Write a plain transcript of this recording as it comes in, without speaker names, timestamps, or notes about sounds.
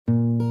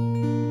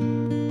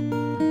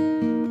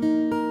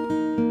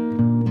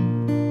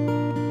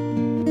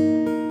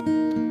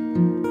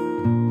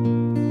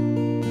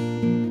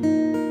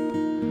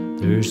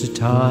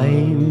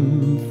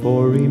time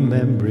for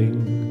remembering,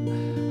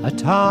 a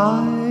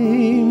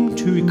time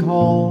to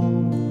recall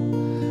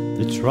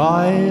the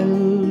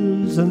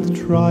trials and the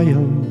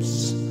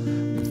triumphs,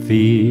 the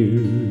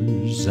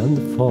fears and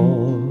the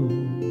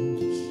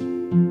falls.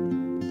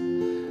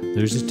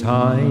 There's a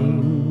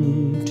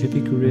time to be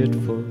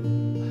grateful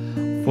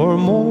for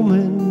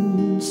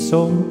moments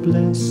so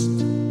blessed,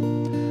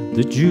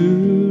 the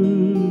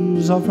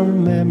jewels of our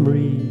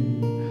memory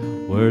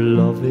where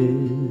love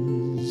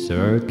is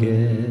our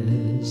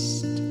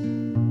guest.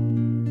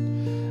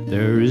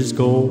 There is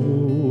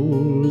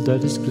gold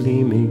that is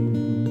gleaming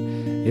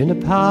in a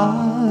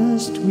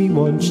past we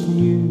once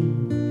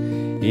knew,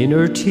 in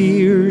her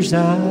tears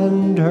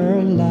and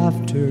her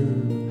laughter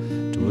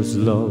 'twas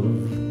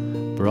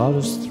love brought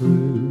us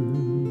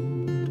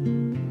through.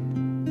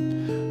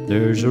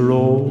 There's a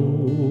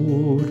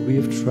road we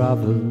have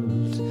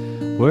travelled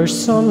where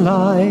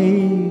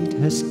sunlight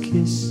has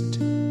kissed,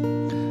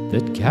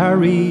 that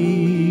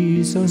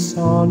carries us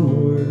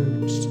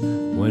onwards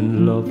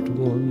when loved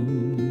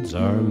ones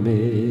are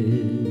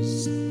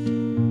missed.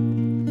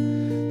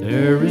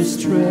 There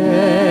is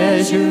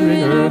treasure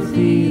in our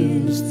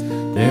fields,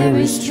 there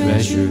is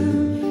treasure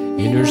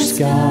in our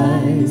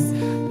skies,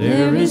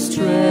 there is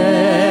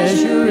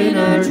treasure in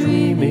our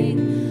dreaming,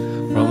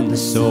 from the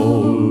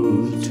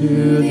soul to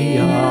the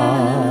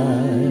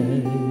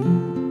eye.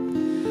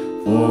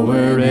 For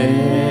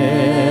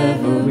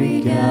wherever we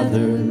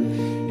gather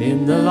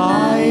in the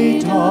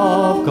light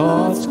of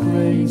God's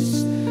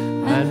grace,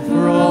 and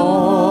for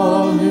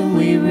all whom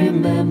we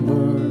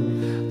remember,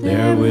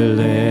 there will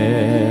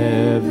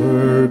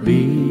ever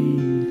be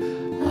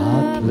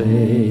a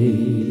place.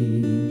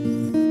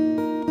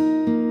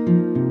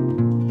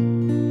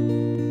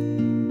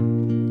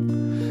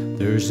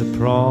 There's a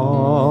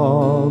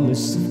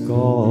promise of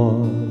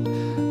God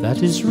that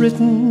is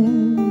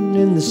written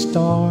in the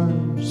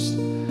stars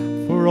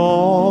for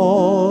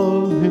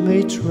all who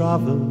may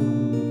travel,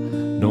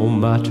 no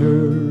matter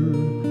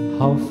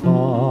how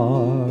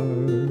far.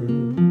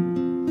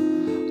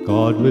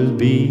 God will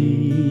be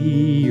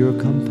your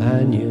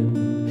companion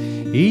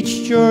each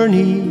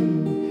journey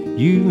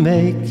you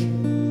make,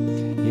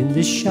 in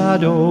the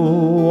shadow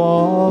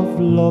of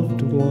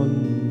loved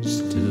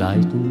ones to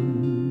lighten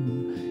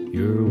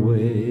your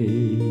way.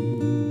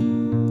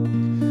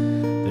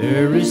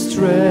 There is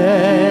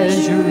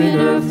treasure in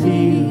our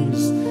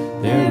fields,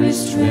 there is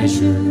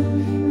treasure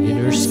in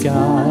our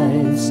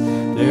skies,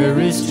 there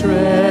is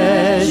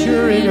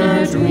treasure in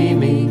our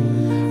dreaming,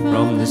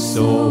 from the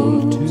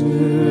soul to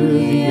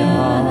the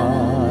eye.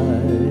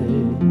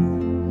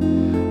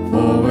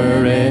 For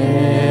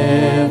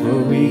wherever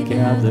we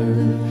gather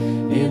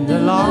in the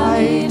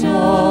light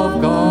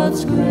of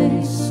God's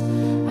grace,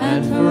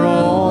 and for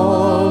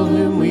all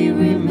whom we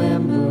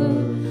remember,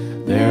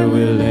 there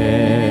will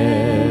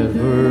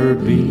ever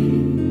be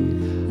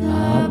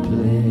a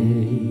place.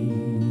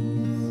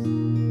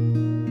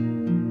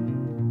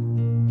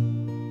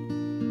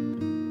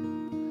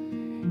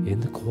 In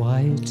the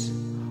quiet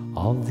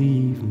of the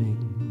evening,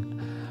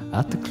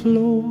 at the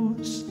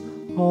close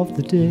of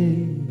the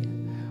day,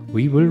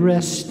 we will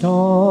rest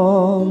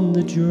on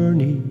the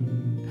journey,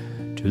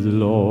 to the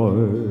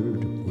Lord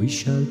we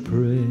shall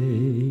pray.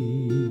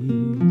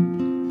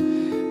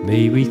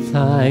 May we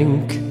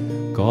thank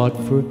God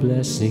for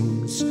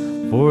blessings,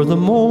 for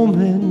the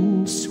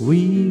moments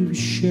we've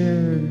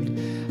shared,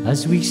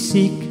 as we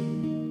seek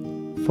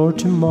for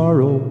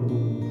tomorrow,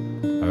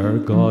 our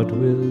God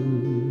will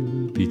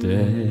be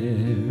there.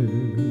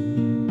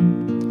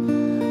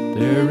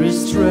 There is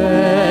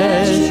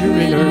treasure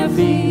in our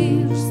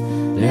fields,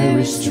 there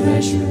is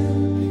treasure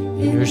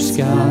in our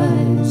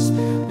skies,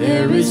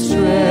 there is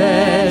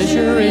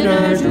treasure in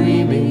our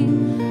dreaming,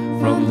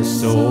 from the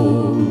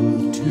soul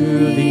to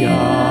the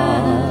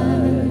eye.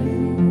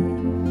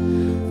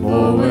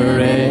 For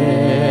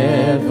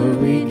wherever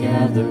we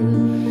gather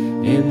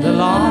in the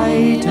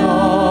light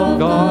of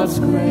God's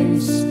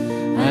grace,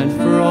 and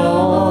for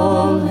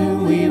all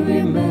whom we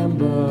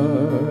remember,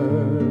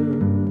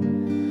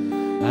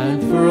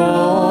 and for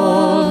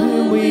all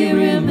whom we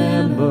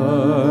remember,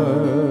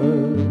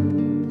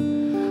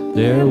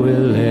 there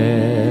will